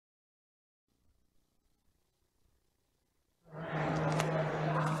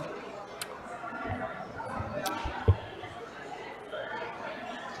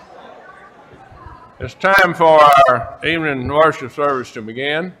It's time for our evening worship service to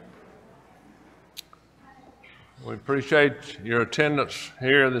begin. We appreciate your attendance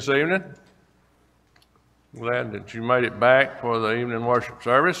here this evening. Glad that you made it back for the evening worship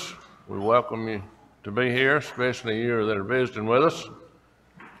service. We welcome you to be here, especially you that are visiting with us.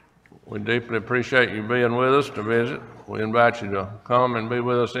 We deeply appreciate you being with us to visit. We invite you to come and be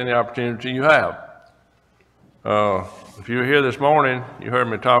with us any opportunity you have. If you were here this morning, you heard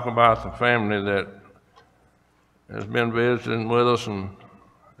me talk about the family that has been visiting with us and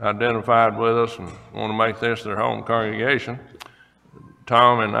identified with us and want to make this their home congregation.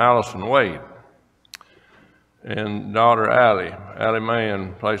 Tom and Allison Wade and daughter Allie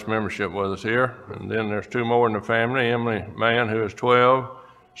Mann placed membership with us here. And then there's two more in the family, Emily Mann, who is 12,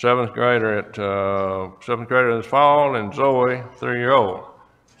 seventh grader this fall, and Zoe, 3-year-old.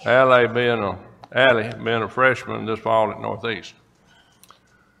 Allie being a freshman this fall at Northeast.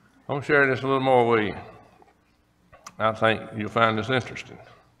 I'm going to share this a little more with you. I think you'll find this interesting.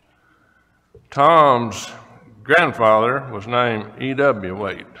 Tom's grandfather was named E.W.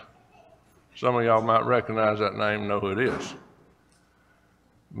 Wade. Some of y'all might recognize that name and know who it is.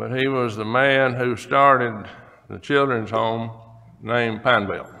 But he was the man who started the children's home named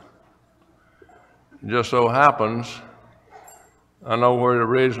Pineville. It just so happens I know where it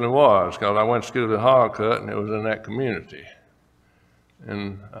originally was because I went to school at Hogcut and it was in that community.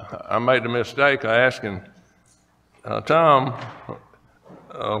 And I made the mistake of asking Tom,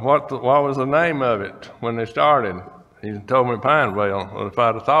 what was the name of it when they started? He told me Pineville. Well, if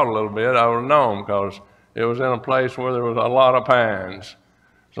I'd have thought a little bit, I would have known because it was in a place where there was a lot of pines.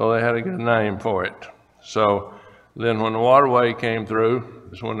 So they had to get a name for it. So then when the waterway came through,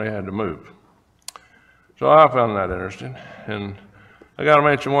 that's when they had to move. So I found that interesting. And I got to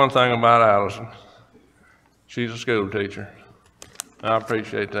mention one thing about Allison. She's a school teacher. I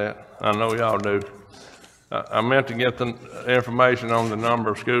appreciate that. I know y'all do. I meant to get the information on the number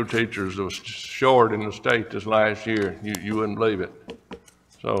of school teachers that was short in the state this last year. You wouldn't believe it.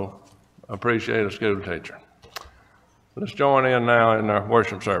 So I appreciate a school teacher. Let's join in now in our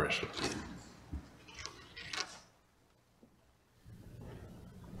worship service.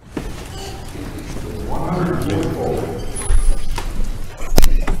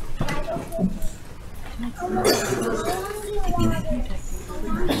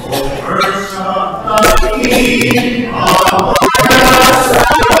 Verse of the King of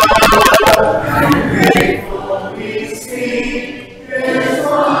and grateful we sing His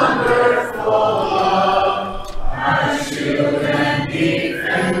wonderful love, our shield and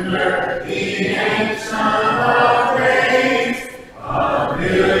defender, the ancient of days, a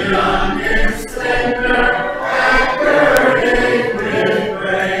billion in splendor, and girded with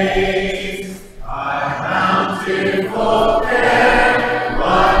praise. Our bountiful care,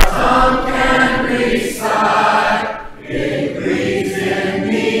 what tongue can recite? It breathes in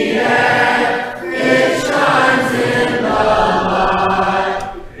the air, it shines in the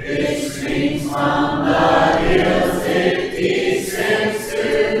light, it streams from the hills, it descends to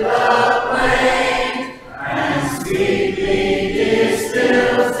the plain, and sweetly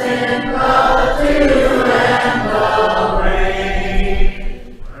distills in the dew and the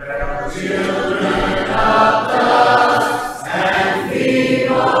rain. Where children of dust and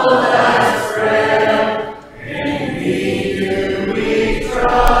feeble as frail, in Thee do we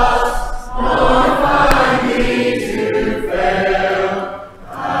trust, nor find Thee to fail.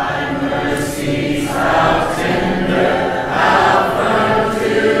 Thy mercies how tender, how firm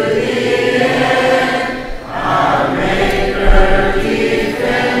to the end, our Maker,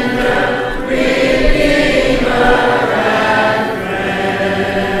 Defender, Redeemer, and friend.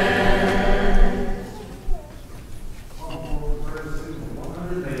 Oh, verses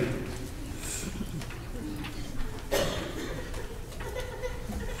 108.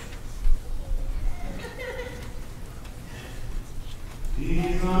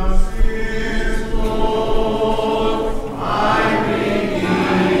 Jesus is Lord, my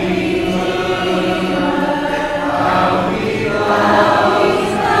Redeemer. How He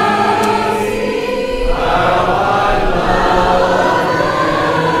loves me, how I love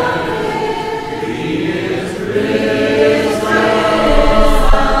Him. He is risen,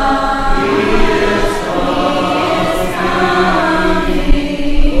 He is coming.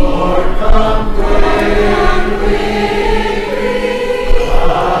 Lord, come quickly.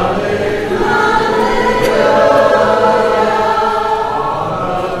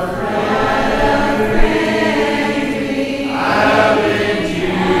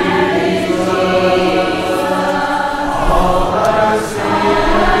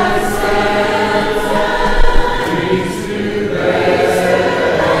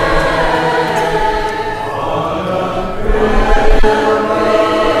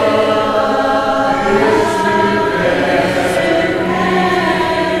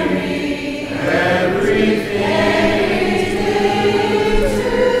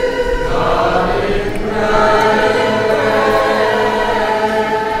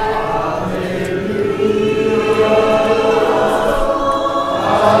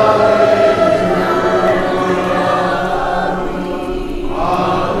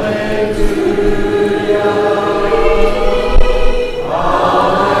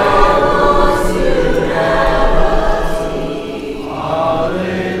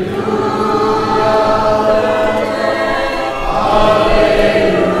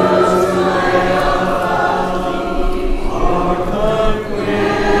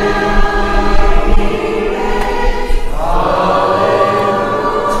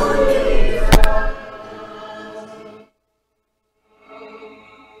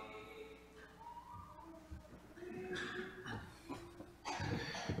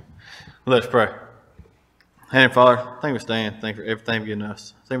 Let's pray. Heavenly Father, thank you for staying. Thank you for everything you've given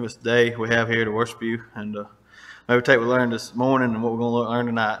us. Thank you for this day we have here to worship you. And may we take what we learned this morning and what we're going to learn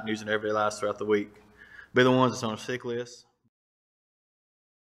tonight and use it in everyday lives throughout the week. Be the ones that's on a sick list.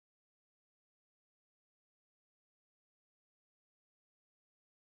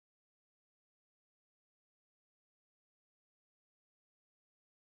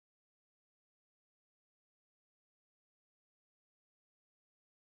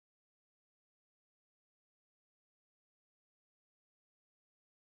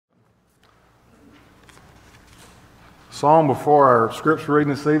 Song before our scripture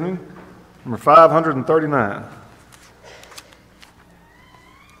reading this evening, number 539.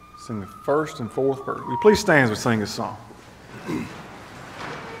 Sing the first and fourth verse. Will you please stand as we sing this song?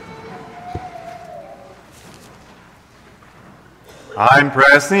 I'm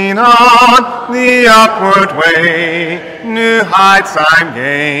pressing on the upward way, new heights I'm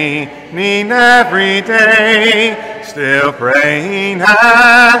gaining every day, still praying as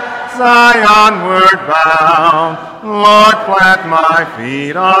I onward bound. Lord, plant my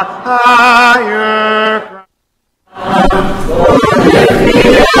feet on higher ground.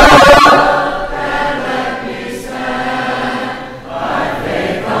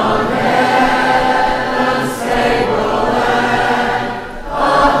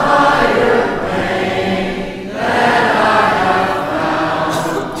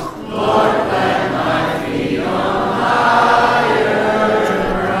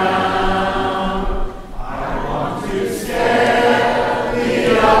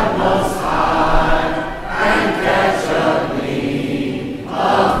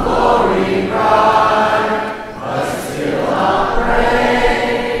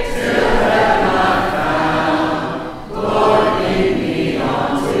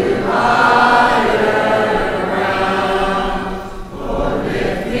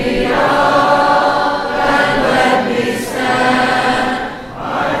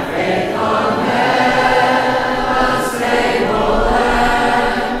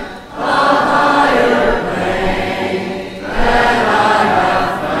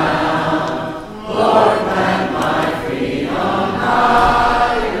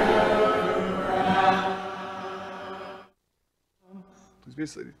 Please be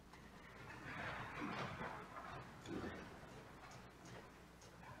seated.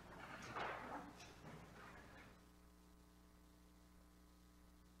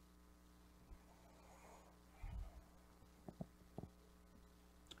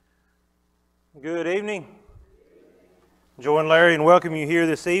 Good evening. Join Larry and welcome you here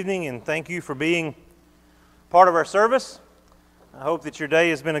this evening, and thank you for being part of our service. I hope that your day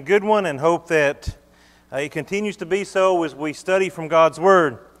has been a good one and hope that it continues to be so as we study from God's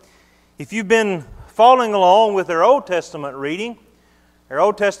Word. If you've been following along with our Old Testament reading, our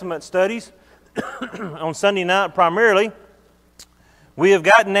Old Testament studies on Sunday night primarily, we have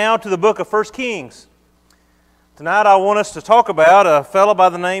gotten now to the book of 1 Kings. Tonight I want us to talk about a fellow by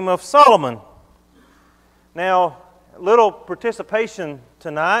the name of Solomon. Now, a little participation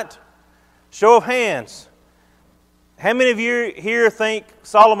tonight. Show of hands. How many of you here think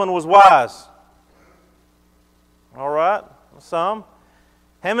Solomon was wise? All right, some.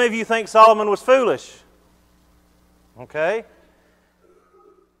 How many of you think Solomon was foolish? Okay.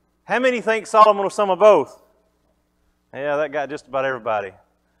 How many think Solomon was some of both? Yeah, that got just about everybody.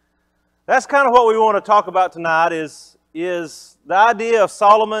 That's kind of what we want to talk about tonight is the idea of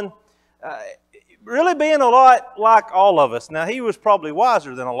Solomon really being a lot like all of us. Now, he was probably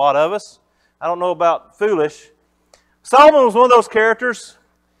wiser than a lot of us. I don't know about foolish. Solomon was one of those characters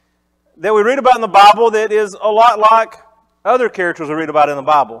that we read about in the Bible that is a lot like other characters we read about in the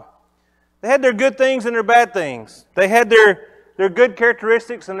Bible. They had their good things and their bad things. They had their good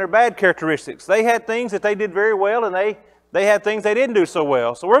characteristics and their bad characteristics. They had things that they did very well, and they had things they didn't do so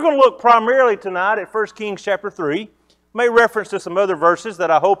well. So we're going to look primarily tonight at 1 Kings chapter 3. May reference to some other verses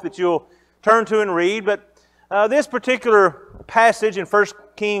that I hope that you'll turn to and read. But this particular passage in 1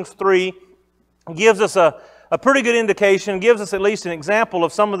 Kings 3 gives us a pretty good indication, gives us at least an example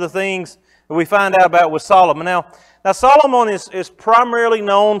of some of the things that we find out about with Solomon. Now Solomon is primarily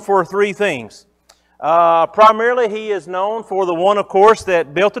known for three things. Primarily he is known for the one, of course,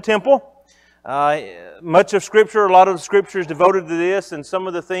 that built the temple. Much of Scripture, a lot of the Scripture is devoted to this and some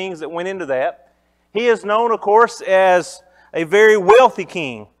of the things that went into that. He is known, of course, as a very wealthy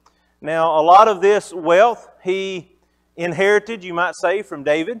king. Now, a lot of this wealth he inherited, you might say, from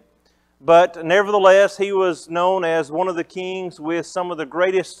David. But nevertheless, he was known as one of the kings with some of the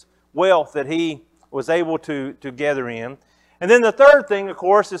greatest wealth that he was able to gather in. And then the third thing, of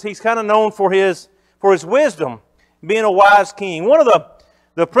course, is he's kind of known for his wisdom, being a wise king. One of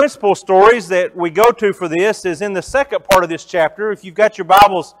the The principal stories that we go to for this is in the second part of this chapter. If you've got your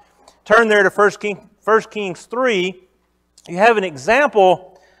Bibles, turn there to 1 Kings 3. You have an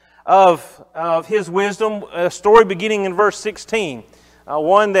example of his wisdom, a story beginning in verse 16.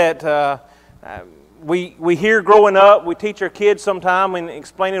 One that we hear growing up. We teach our kids sometime in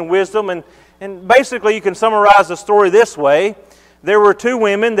explaining wisdom. And basically you can summarize the story this way. There were two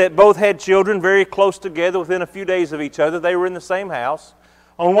women that both had children very close together within a few days of each other. They were in the same house.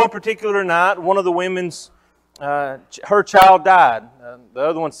 On one particular night, one of the women's, her child died. The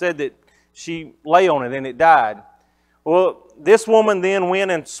other one said that she lay on it and it died. Well, this woman then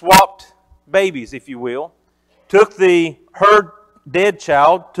went and swapped babies, if you will. Took her dead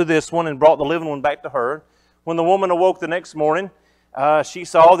child to this one and brought the living one back to her. When the woman awoke the next morning, she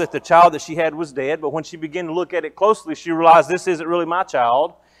saw that the child that she had was dead. But when she began to look at it closely, she realized this isn't really my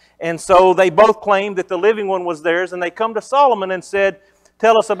child. And so they both claimed that the living one was theirs. And they come to Solomon and said,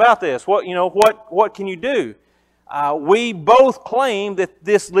 tell us about this. What can you do? We both claim that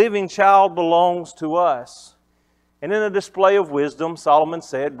this living child belongs to us. And in a display of wisdom, Solomon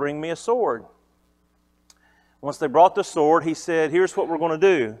said, bring me a sword. Once they brought the sword, he said, here's what we're going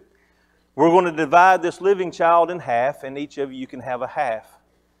to do. We're going to divide this living child in half, and each of you can have a half.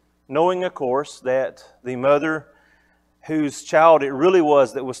 Knowing, of course, that the mother whose child it really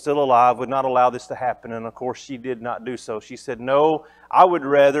was that was still alive would not allow this to happen. And of course, she did not do so. She said, no, I would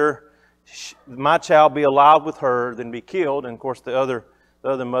rather my child be alive with her than be killed. And of course, the other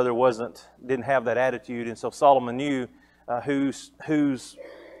mother didn't have that attitude. And so Solomon knew who's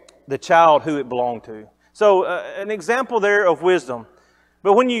the child, who it belonged to. So an example there of wisdom.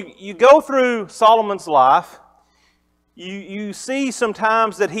 But when you go through Solomon's life, you see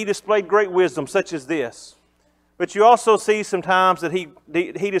sometimes that he displayed great wisdom, such as this. But you also see sometimes that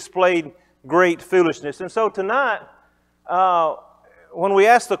he displayed great foolishness. And so tonight, when we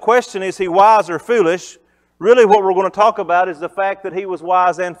ask the question, is he wise or foolish? Really what we're going to talk about is the fact that he was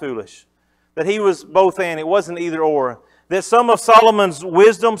wise and foolish. That he was both and. It wasn't either or. That some of Solomon's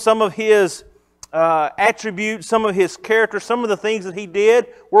wisdom, some of his attributes, some of his character, some of the things that he did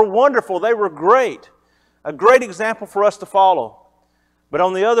were wonderful. They were great. A great example for us to follow. But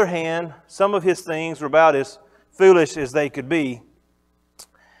on the other hand, some of his things were about as foolish as they could be.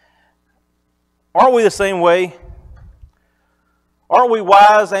 Aren't we the same way? Aren't we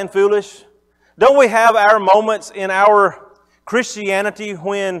wise and foolish? Don't we have our moments in our Christianity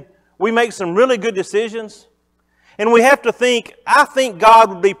when we make some really good decisions? And we have to think, I think God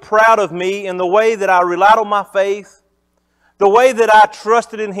would be proud of me in the way that I relied on my faith, the way that I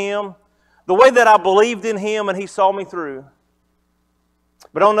trusted in Him, the way that I believed in Him and He saw me through.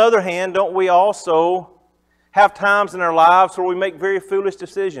 But on the other hand, don't we also have times in our lives where we make very foolish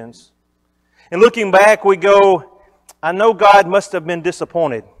decisions? And looking back, we go, I know God must have been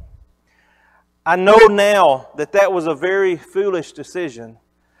disappointed. I know now that that was a very foolish decision.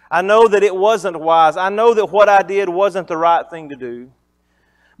 I know that it wasn't wise. I know that what I did wasn't the right thing to do.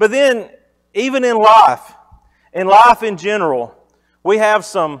 But then, even in life in general, we have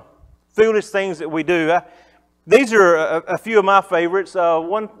some foolish things that we do. These are a few of my favorites.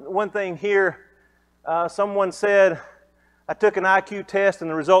 One thing here, someone said, I took an IQ test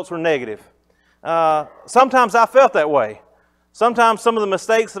and the results were negative. Sometimes I felt that way. Sometimes some of the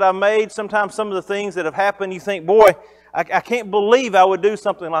mistakes that I made, sometimes some of the things that have happened, you think, boy, I can't believe I would do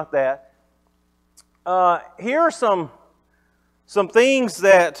something like that. Here are some things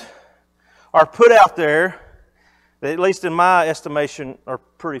that are put out there that, at least in my estimation, are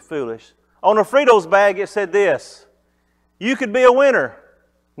pretty foolish. On a Fritos bag, it said this: you could be a winner.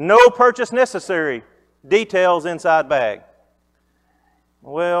 No purchase necessary. Details inside bag.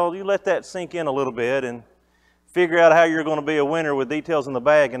 Well, you let that sink in a little bit and figure out how you're going to be a winner with details in the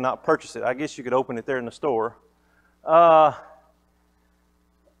bag and not purchase it. I guess you could open it there in the store. A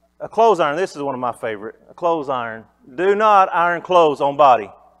clothes iron. This is one of my favorite. A clothes iron. Do not iron clothes on body.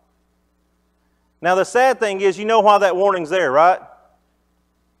 Now the sad thing is, you know why that warning's there, right?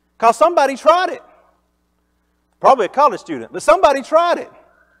 Because somebody tried it. Probably a college student, but somebody tried it.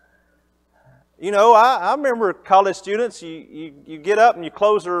 You know, I remember college students, you get up and your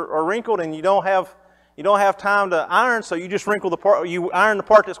clothes are wrinkled and you don't have time to iron, so you just wrinkle the part, you iron the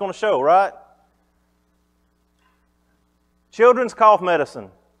part that's going to show, right? Children's cough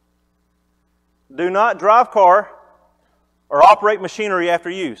medicine. Do not drive car or operate machinery after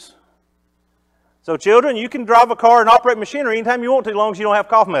use. So children, you can drive a car and operate machinery anytime you want to, as long as you don't have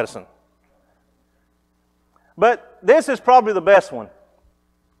cough medicine. But this is probably the best one.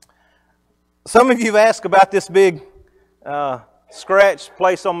 Some of you have asked about this big scratch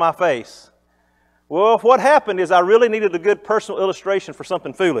place on my face. Well, what happened is I really needed a good personal illustration for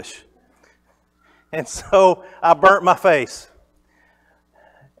something foolish. And so I burnt my face.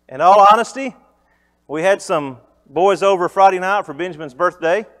 In all honesty, we had some boys over Friday night for Benjamin's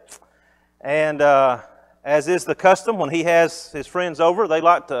birthday. And as is the custom, when he has his friends over, they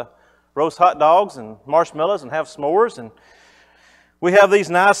like to roast hot dogs and marshmallows and have s'mores. And we have these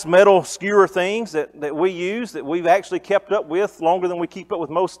nice metal skewer things that we use that we've actually kept up with longer than we keep up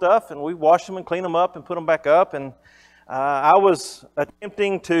with most stuff. And we wash them and clean them up and put them back up. And I was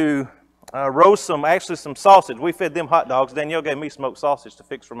attempting to roast some sausage. We fed them hot dogs. Danielle gave me smoked sausage to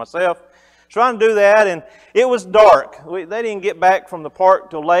fix for myself. Trying to do that, and it was dark. They didn't get back from the park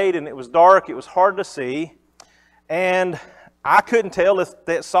till late, and it was dark. It was hard to see. And I couldn't tell if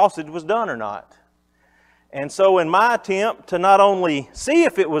that sausage was done or not. And so in my attempt to not only see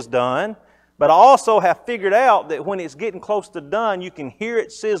if it was done, but I also have figured out that when it's getting close to done, you can hear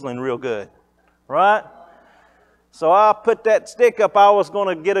it sizzling real good, right? So I put that stick up. I was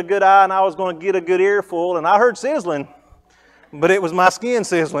going to get a good eye and I was going to get a good earful, and I heard sizzling, but it was my skin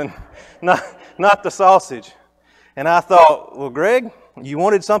sizzling, not the sausage. And I thought, well, Greg, you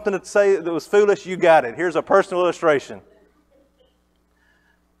wanted something to say that was foolish, you got it. Here's a personal illustration.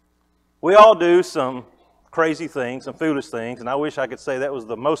 We all do some crazy things, some foolish things, and I wish I could say that was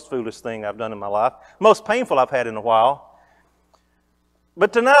the most foolish thing I've done in my life, most painful I've had in a while.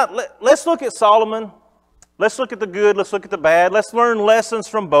 But tonight, let's look at Solomon. Let's look at the good, let's look at the bad. Let's learn lessons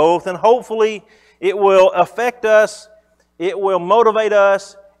from both, and hopefully it will affect us, it will motivate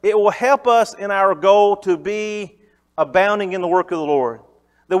us, it will help us in our goal to be abounding in the work of the Lord.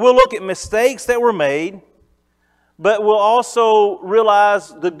 That we'll look at mistakes that were made, but we'll also realize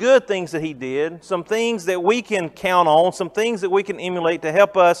the good things that he did, some things that we can count on, some things that we can emulate to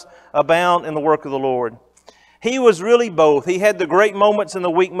help us abound in the work of the Lord. He was really both. He had the great moments and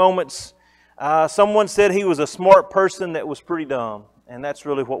the weak moments. Someone said he was a smart person that was pretty dumb, and that's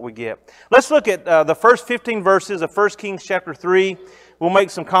really what we get. Let's look at the first 15 verses of 1 Kings chapter 3. We'll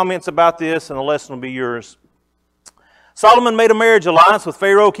make some comments about this, and the lesson will be yours. Solomon made a marriage alliance with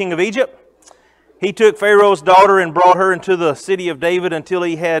Pharaoh, king of Egypt. He took Pharaoh's daughter and brought her into the city of David until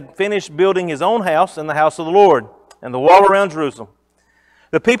he had finished building his own house and the house of the Lord and the wall around Jerusalem.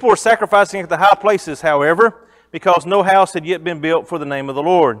 The people were sacrificing at the high places, however, because no house had yet been built for the name of the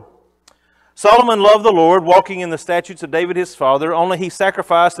Lord. Solomon loved the Lord, walking in the statutes of David his father, only he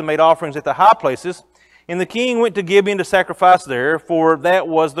sacrificed and made offerings at the high places. And the king went to Gibeon to sacrifice there, for that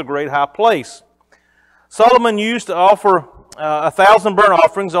was the great high place. Solomon used to offer 1,000 burnt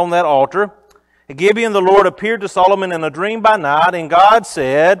offerings on that altar. At Gibeon the Lord appeared to Solomon in a dream by night, and God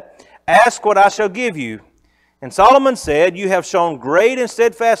said, "Ask what I shall give you." And Solomon said, "You have shown great and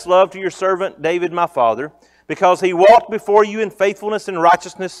steadfast love to your servant David my father, because he walked before you in faithfulness and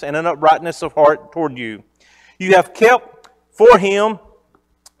righteousness and in uprightness of heart toward you. You have kept for him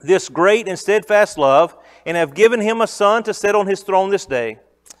this great and steadfast love, and have given him a son to sit on his throne this day.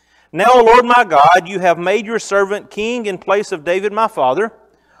 Now, O Lord my God, you have made your servant king in place of David my father,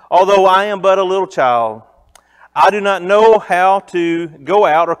 although I am but a little child. I do not know how to go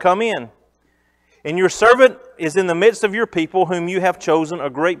out or come in. And your servant is in the midst of your people, whom you have chosen, a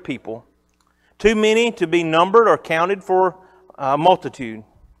great people, too many to be numbered or counted for multitude.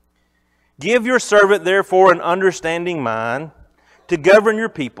 Give your servant, therefore, an understanding mind to govern your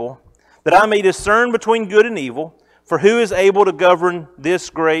people, that I may discern between good and evil, for who is able to govern this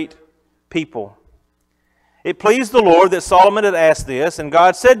great people?" It pleased the Lord that Solomon had asked this, and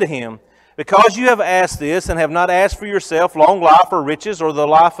God said to him, "Because you have asked this, and have not asked for yourself long life or riches or the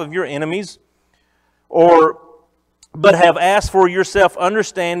life of your enemies, but have asked for yourself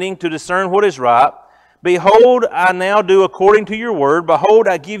understanding to discern what is right, behold, I now do according to your word. Behold,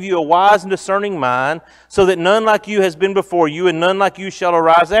 I give you a wise and discerning mind, so that none like you has been before you, and none like you shall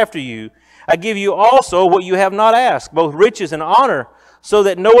arise after you. I give you also what you have not asked, both riches and honor, so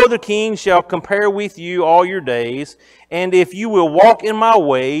that no other king shall compare with you all your days. And if you will walk in my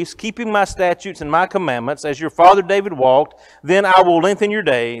ways, keeping my statutes and my commandments, as your father David walked, then I will lengthen your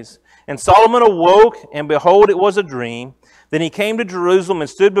days." And Solomon awoke, and behold, it was a dream. Then he came to Jerusalem and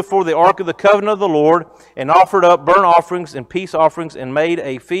stood before the ark of the covenant of the Lord, and offered up burnt offerings and peace offerings, and made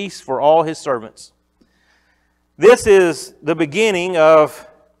a feast for all his servants. This is the beginning of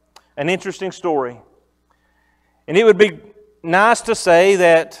an interesting story. And it would be nice to say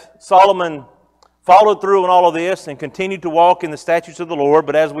that Solomon followed through on all of this and continued to walk in the statutes of the Lord,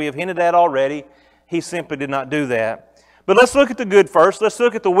 but as we have hinted at already, he simply did not do that. But let's look at the good first. Let's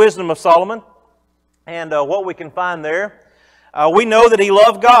look at the wisdom of Solomon and what we can find there. We know that he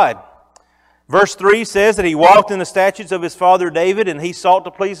loved God. Verse 3 says that he walked in the statutes of his father David, and he sought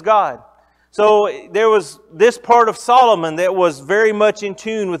to please God. So there was this part of Solomon that was very much in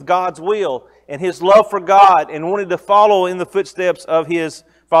tune with God's will and his love for God and wanted to follow in the footsteps of his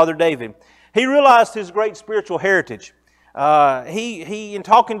father David. He realized his great spiritual heritage. He in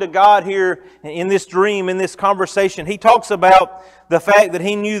talking to God here in this dream, in this conversation, he talks about the fact that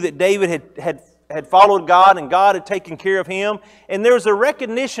he knew that David had followed God and God had taken care of him. And there's a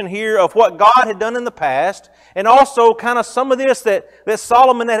recognition here of what God had done in the past and also kind of some of this that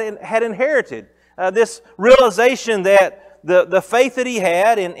Solomon had inherited. This realization that the faith that he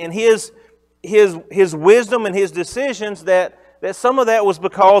had and his wisdom and his decisions, that some of that was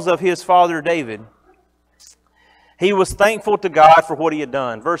because of his father David. He was thankful to God for what he had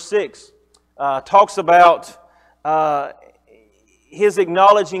done. Verse 6 talks about his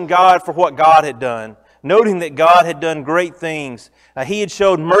acknowledging God for what God had done, noting that God had done great things. He had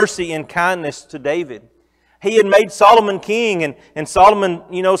showed mercy and kindness to David. He had made Solomon king, and Solomon,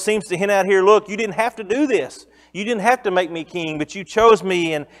 seems to hint out here, look, you didn't have to do this. You didn't have to make me king, but you chose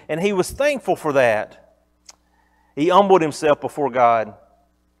me, and he was thankful for that. He humbled himself before God.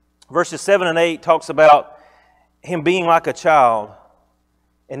 Verses 7 and 8 talks about him being like a child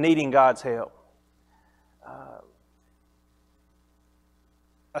and needing God's help.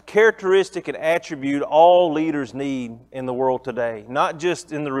 A characteristic and attribute all leaders need in the world today. Not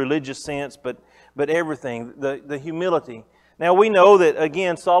just in the religious sense, but everything. The humility. Now we know that,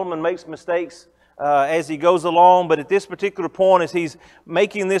 again, Solomon makes mistakes as he goes along, but at this particular point, as he's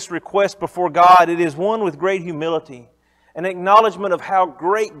making this request before God, it is one with great humility. An acknowledgement of how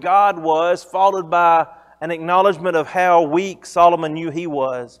great God was, followed by an acknowledgement of how weak Solomon knew he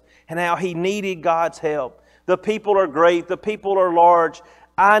was and how he needed God's help. The people are great. The people are large.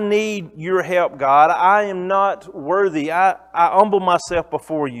 I need your help, God. I am not worthy. I humble myself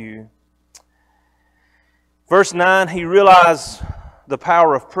before you. Verse 9, he realized the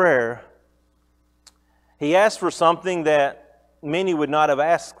power of prayer. He asked for something that many would not have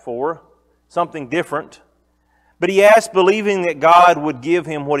asked for, something different. But he asked believing that God would give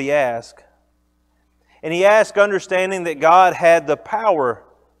him what he asked. And he asked understanding that God had the power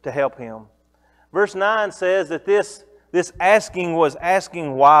to help him. Verse 9 says that this asking was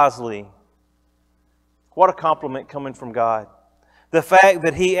asking wisely. What a compliment coming from God. The fact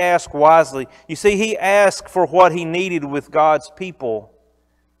that he asked wisely. You see, he asked for what he needed with God's people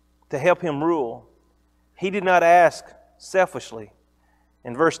to help him rule. He did not ask selfishly.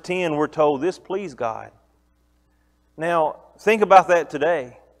 In verse 10, we're told this pleased God. Now, think about that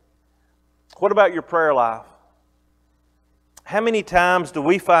today. What about your prayer life? How many times do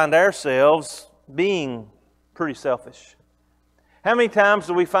we find ourselves being pretty selfish? How many times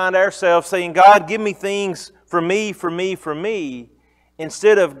do we find ourselves saying, God, give me things for me, for me, for me,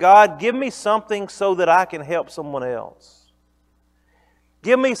 instead of, God, give me something so that I can help someone else.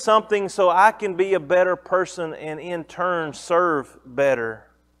 Give me something so I can be a better person and in turn serve better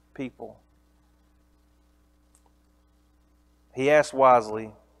people. He asked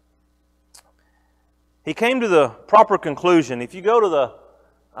wisely. He came to the proper conclusion. If you go to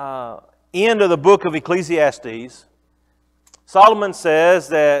the end of the book of Ecclesiastes, Solomon says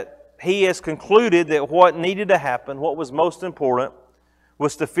that he has concluded that what needed to happen, what was most important,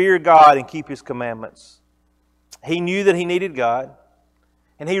 was to fear God and keep His commandments. He knew that he needed God,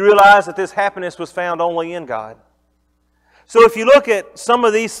 and he realized that this happiness was found only in God. So if you look at some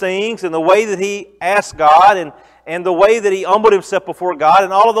of these things and the way that he asked God and the way that he humbled himself before God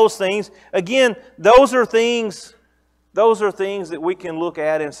and all of those things, again, those are things that we can look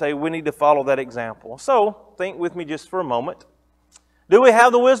at and say we need to follow that example. So, think with me just for a moment. Do we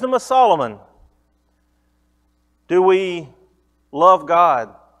have the wisdom of Solomon? Do we love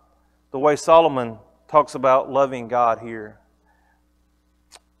God the way Solomon talks about loving God here?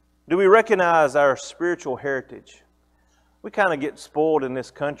 Do we recognize our spiritual heritage? We kind of get spoiled in this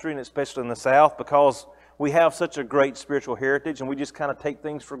country, and especially in the South, because we have such a great spiritual heritage and we just kind of take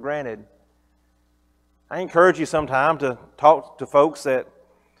things for granted. I encourage you sometime to talk to folks that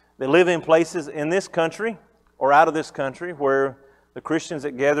live in places in this country or out of this country where the Christians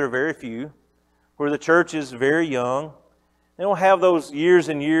that gather are very few, where the church is very young. They don't have those years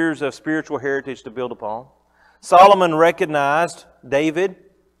and years of spiritual heritage to build upon. Solomon recognized David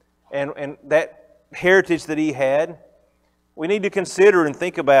and that heritage that he had. We need to consider and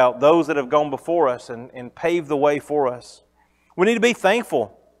think about those that have gone before us and paved the way for us. We need to be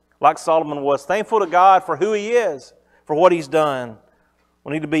thankful, like Solomon was, thankful to God for who He is, for what He's done.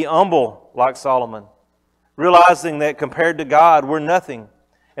 We need to be humble, like Solomon, realizing that compared to God, we're nothing.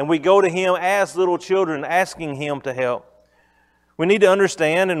 And we go to Him as little children, asking Him to help. We need to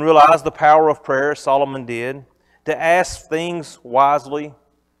understand and realize the power of prayer, Solomon did, to ask things wisely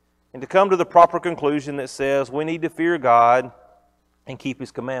and to come to the proper conclusion that says we need to fear God and keep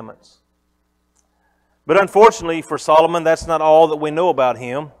His commandments. But unfortunately for Solomon, that's not all that we know about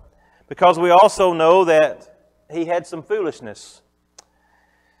him, because we also know that he had some foolishness.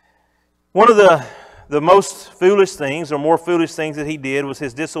 One of the most foolish things, or more foolish things that he did, was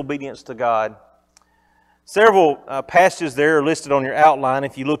his disobedience to God. Several passages there are listed on your outline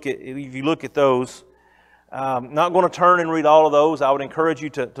if you look at those. Not going to turn and read all of those. I would encourage you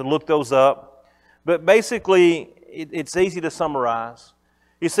to look those up. But basically, it's easy to summarize.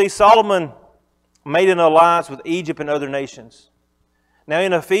 You see, Solomon made an alliance with Egypt and other nations. Now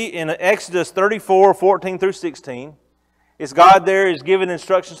in Exodus 34, 14 through 16, as God there is giving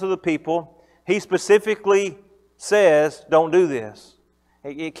instructions to the people, He specifically says, don't do this.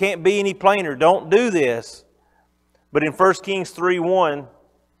 It can't be any plainer. Don't do this. But in 1 Kings 3:1,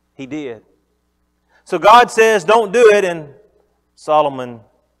 he did. So God says, don't do it, and Solomon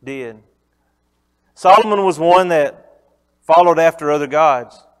did. Solomon was one that followed after other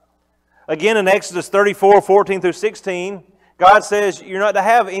gods. Again, in Exodus 34, 14 through 16, God says, you're not to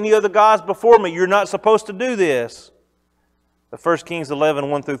have any other gods before me. You're not supposed to do this. But 1 Kings 11,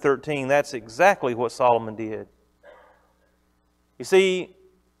 1 through 13, that's exactly what Solomon did. You see,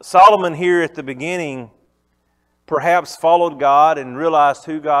 Solomon here at the beginning perhaps followed God and realized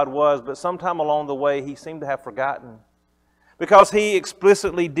who God was, but sometime along the way he seemed to have forgotten, because he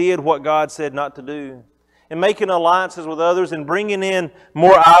explicitly did what God said not to do. And making alliances with others and bringing in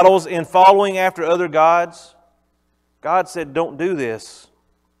more idols and following after other gods, God said, don't do this,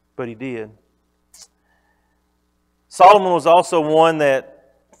 but he did. Solomon was also one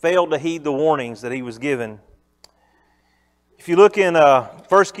that failed to heed the warnings that he was given. If you look in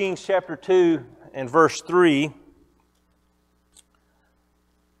 1 Kings chapter 2 and verse 3,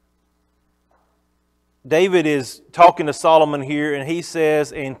 David is talking to Solomon here, and he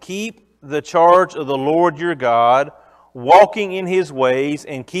says, and keep the charge of the Lord your God, walking in His ways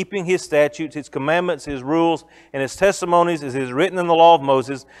and keeping His statutes, His commandments, His rules, and His testimonies as is written in the law of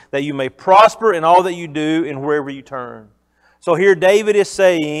Moses, that you may prosper in all that you do and wherever you turn. So here David is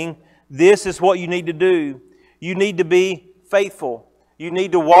saying, this is what you need to do. You need to be faithful. You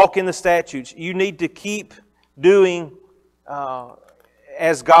need to walk in the statutes. You need to keep doing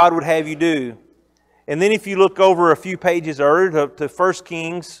as God would have you do. And then if you look over a few pages earlier to 1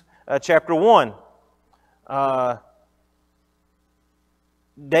 Kings chapter 1,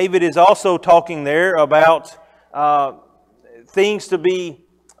 David is also talking there about things to be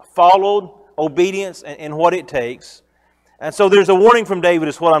followed, obedience, and what it takes. And so there's a warning from David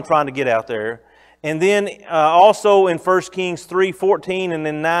is what I'm trying to get out there. And then also in 1 Kings 3:14 and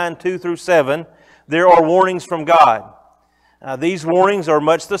then 9:2 through 7, there are warnings from God. These warnings are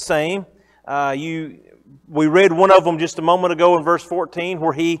much the same. We read one of them just a moment ago in verse 14,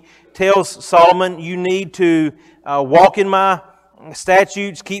 where he tells Solomon, you need to walk in my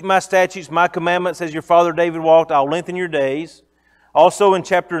statutes, keep my statutes, my commandments as your father David walked. I'll lengthen your days. Also in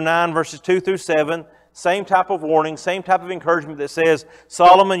chapter 9, verses 2 through 7, same type of warning, same type of encouragement that says,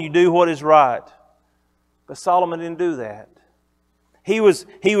 Solomon, you do what is right. But Solomon didn't do that. He was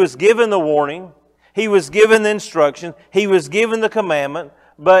given the warning. He was given the instruction. He was given the commandment.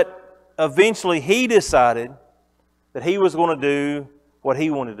 But eventually he decided that he was going to do what he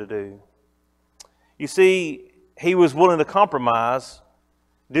wanted to do. You see, he was willing to compromise,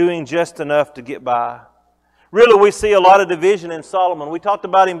 doing just enough to get by. Really, we see a lot of division in Solomon. We talked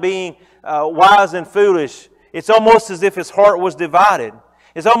about him being wise and foolish. It's almost as if his heart was divided.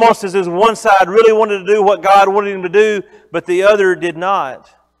 It's almost as if one side really wanted to do what God wanted him to do, but the other did not.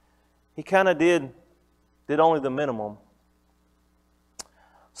 He kind of did only the minimum.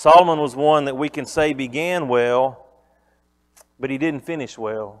 Solomon was one that we can say began well, but he didn't finish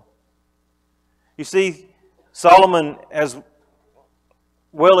well. You see, Solomon, as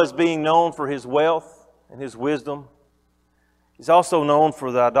well as being known for his wealth and his wisdom, he's also known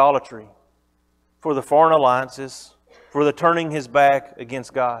for the idolatry, for the foreign alliances, for the turning his back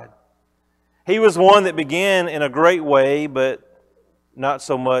against God. He was one that began in a great way, but not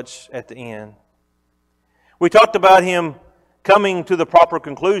so much at the end. We talked about him coming to the proper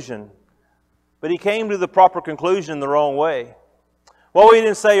conclusion, but he came to the proper conclusion the wrong way. What we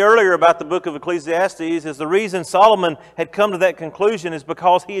didn't say earlier about the book of Ecclesiastes is the reason Solomon had come to that conclusion is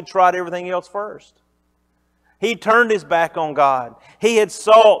because he had tried everything else first. He turned his back on God. He had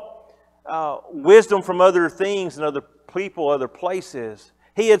sought wisdom from other things and other people, other places.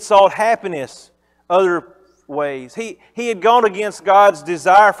 He had sought happiness other ways. He had gone against God's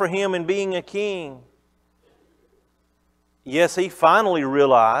desire for him in being a king. Yes, he finally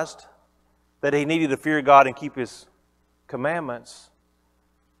realized that he needed to fear God and keep His commandments.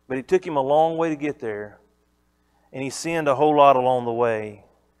 But it took him a long way to get there. And he sinned a whole lot along the way.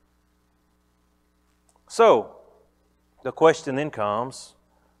 So, the question then comes,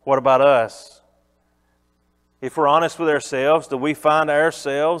 what about us? If we're honest with ourselves, do we find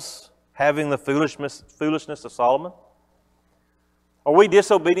ourselves having the foolishness of Solomon? Are we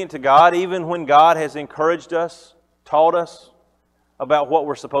disobedient to God even when God has encouraged us, taught us about what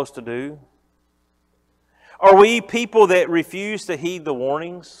we're supposed to do? Are we people that refuse to heed the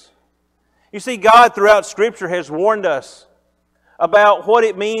warnings? You see, God throughout Scripture has warned us about what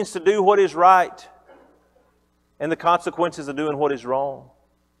it means to do what is right and the consequences of doing what is wrong.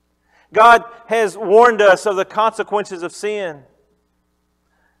 God has warned us of the consequences of sin,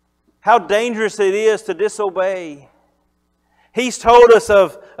 how dangerous it is to disobey. He's told us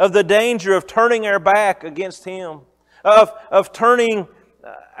of the danger of turning our back against Him, of turning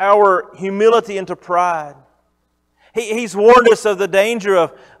our humility into pride. He's warned us of the danger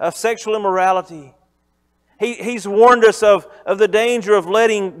of sexual immorality. He's warned us of the danger of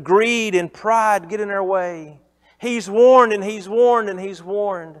letting greed and pride get in our way. He's warned and He's warned and He's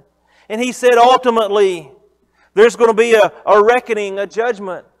warned. And He said ultimately there's going to be a reckoning, a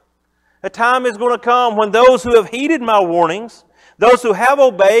judgment. A time is going to come when those who have heeded my warnings, those who have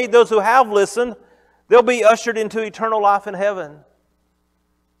obeyed, those who have listened, they'll be ushered into eternal life in heaven.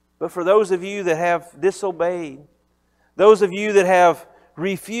 But for those of you that have disobeyed, those of you that have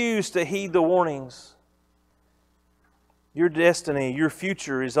refused to heed the warnings, your destiny, your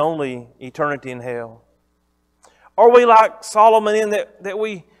future is only eternity in hell. Are we like Solomon in that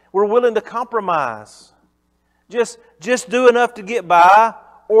we're willing to compromise? Just do enough to get by,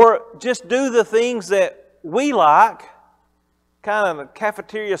 or just do the things that we like, kind of a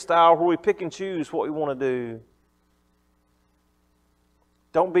cafeteria style where we pick and choose what we want to do.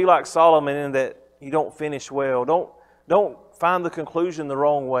 Don't be like Solomon in that you don't finish well. Don't find the conclusion the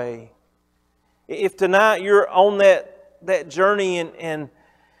wrong way. If tonight you're on that journey and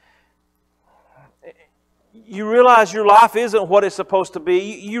you realize your life isn't what it's supposed to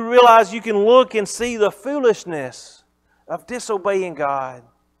be, you realize you can look and see the foolishness of disobeying God,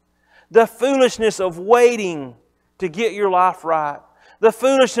 the foolishness of waiting to get your life right, the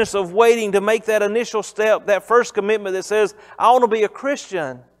foolishness of waiting to make that initial step, that first commitment that says, I want to be a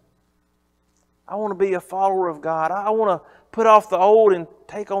Christian. I want to be a follower of God. I want to put off the old and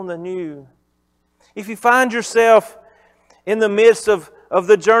take on the new. If you find yourself in the midst of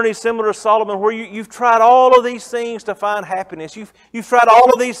the journey similar to Solomon, where you've tried all of these things to find happiness, you've tried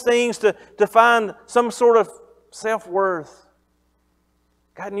all of these things to find some sort of self-worth,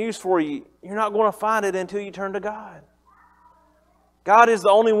 got news for you. You're not going to find it until you turn to God. God is the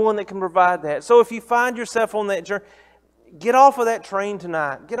only one that can provide that. So if you find yourself on that journey, get off of that train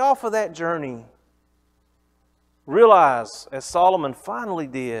tonight. Get off of that journey. Realize, as Solomon finally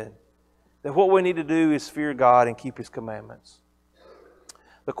did, that what we need to do is fear God and keep His commandments.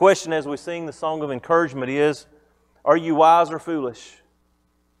 The question as we sing the song of encouragement is, are you wise or foolish?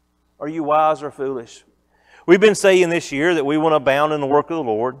 Are you wise or foolish? We've been saying this year that we want to abound in the work of the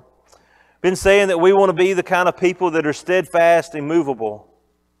Lord. Been saying that we want to be the kind of people that are steadfast, immovable.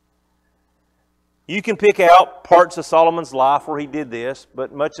 You can pick out parts of Solomon's life where he did this,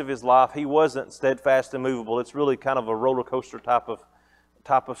 but much of his life he wasn't steadfast and movable. It's really kind of a roller coaster type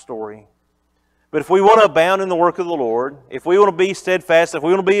of story. But if we want to abound in the work of the Lord, if we want to be steadfast, if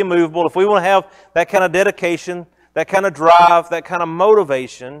we want to be immovable, if we want to have that kind of dedication, that kind of drive, that kind of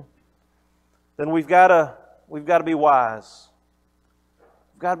motivation, then we've got to be wise.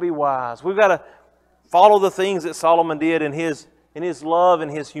 We've got to be wise. We've got to follow the things that Solomon did in his love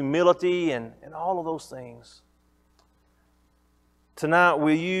and his humility and all of those things. Tonight,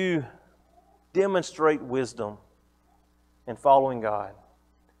 will you demonstrate wisdom in following God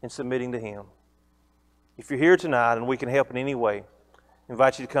and submitting to Him? If you're here tonight and we can help in any way, I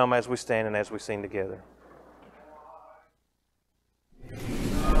invite you to come as we stand and as we sing together.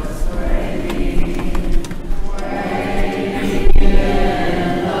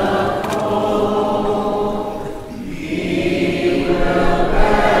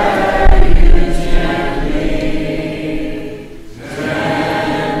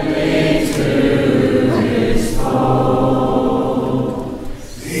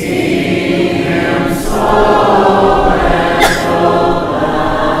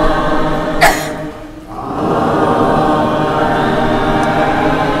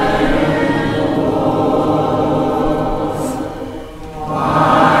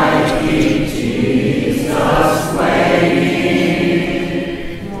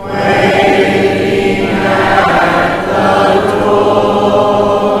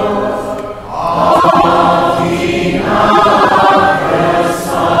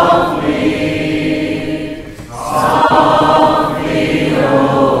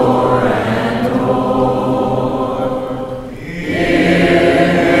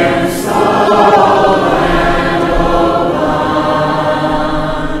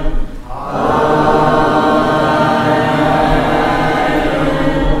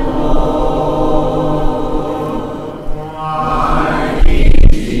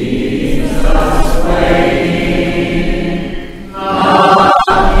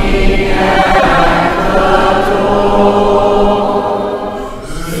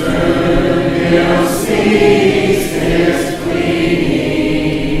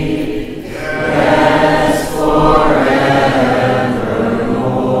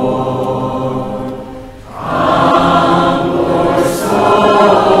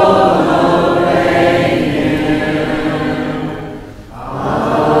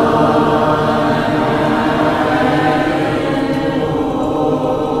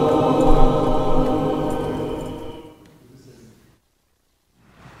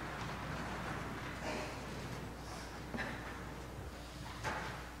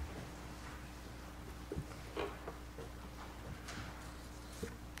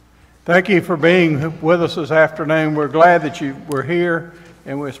 Thank you for being with us this afternoon. We're glad that you were here,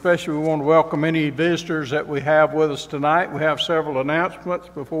 and we especially want to welcome any visitors that we have with us tonight. We have several announcements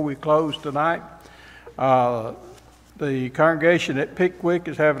before we close tonight. The congregation at Pickwick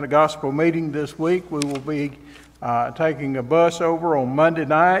is having a gospel meeting this week. We will be taking a bus over on Monday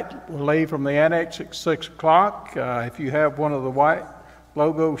night. We'll leave from the annex at 6 o'clock. If you have one of the white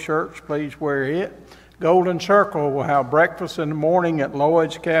logo shirts, please wear it. Golden Circle will have breakfast in the morning at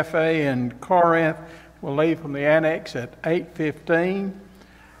Lloyd's Cafe in Corinth. We'll leave from the annex at 8:15.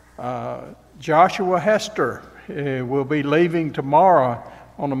 Joshua Hester will be leaving tomorrow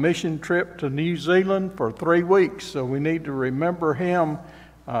on a mission trip to New Zealand for 3 weeks, so we need to remember him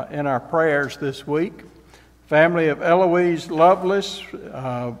in our prayers this week. Family of Eloise Lovelace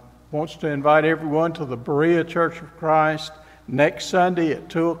wants to invite everyone to the Berea Church of Christ next Sunday at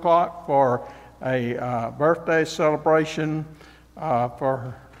 2 o'clock for a birthday celebration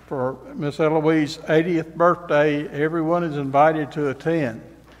for Miss Eloise's 80th birthday. Everyone is invited to attend.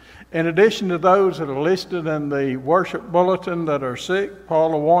 In addition to those that are listed in the worship bulletin that are sick,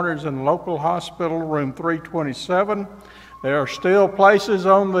 Paula Warner's in the local hospital, room 327. There are still places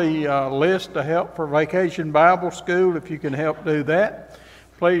on the list to help for Vacation Bible School if you can help do that.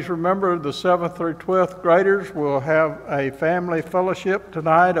 Please remember the 7th through 12th graders will have a family fellowship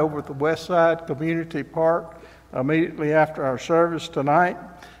tonight over at the Westside Community Park immediately after our service tonight.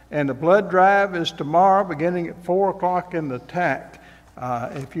 And the blood drive is tomorrow beginning at 4 o'clock in the TAC.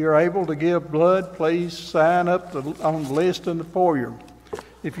 If you're able to give blood, please sign up on the list in the foyer.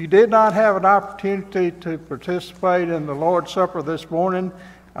 If you did not have an opportunity to participate in the Lord's Supper this morning,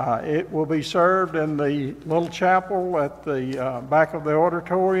 it will be served in the little chapel at the back of the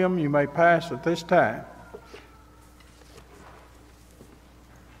auditorium. You may pass at this time.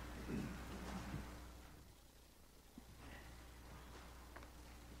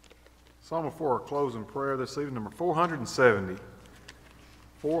 Psalm before our closing prayer this evening, number 470.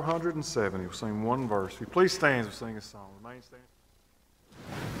 470. We'll sing one verse. Will you please stand as we sing this song? Remain standing.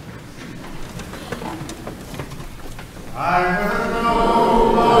 I heard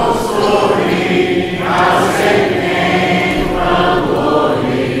no more story, how Satan came from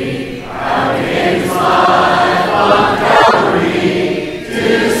glory, how his life on Calvary to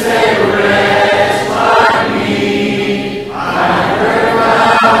save a wretch like me. I heard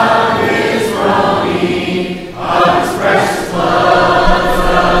about his groaning, of his precious blood's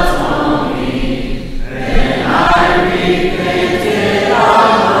atoning. Then I repented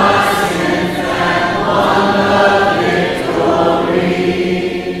of my sins and won the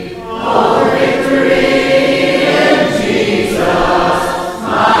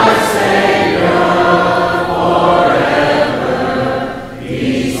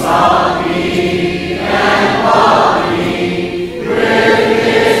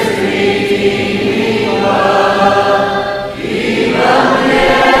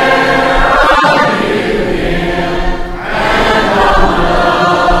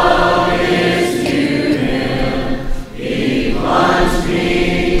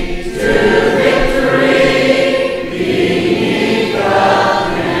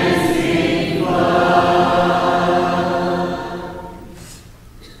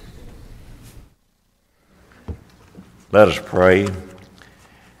Let us pray.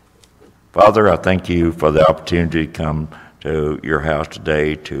 Father, I thank you for the opportunity to come to your house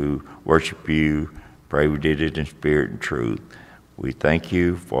today to worship you. Pray we did it in spirit and truth. We thank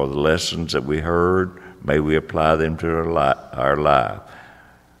you for the lessons that we heard. May we apply them to our life.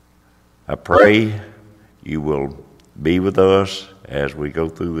 I pray you will be with us as we go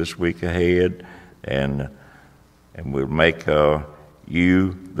through this week ahead, and we'll make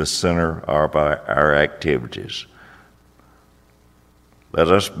you the center of our activities. Let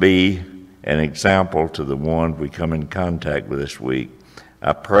us be an example to the one we come in contact with this week.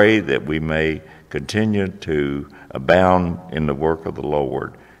 I pray that we may continue to abound in the work of the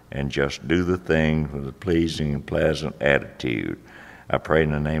Lord and just do the things with a pleasing and pleasant attitude. I pray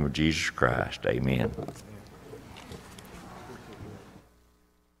in the name of Jesus Christ. Amen.